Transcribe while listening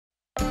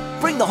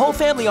the whole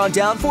family on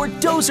down for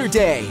Dozer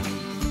Day.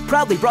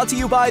 Proudly brought to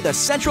you by the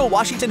Central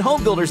Washington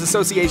Home Builders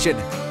Association.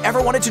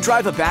 Ever wanted to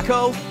drive a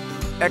backhoe?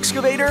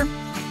 Excavator?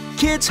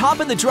 Kids, hop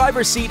in the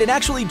driver's seat and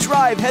actually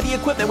drive heavy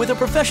equipment with a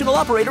professional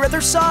operator at their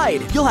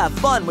side. You'll have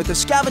fun with the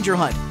scavenger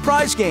hunt,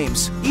 prize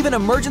games, even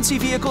emergency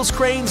vehicles,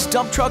 cranes,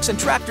 dump trucks, and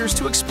tractors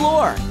to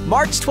explore.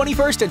 March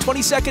 21st and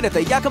 22nd at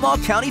the Yakima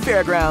County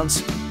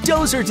Fairgrounds.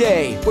 Dozer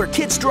Day, where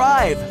kids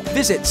drive.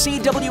 Visit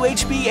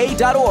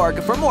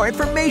CWHBA.org for more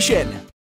information.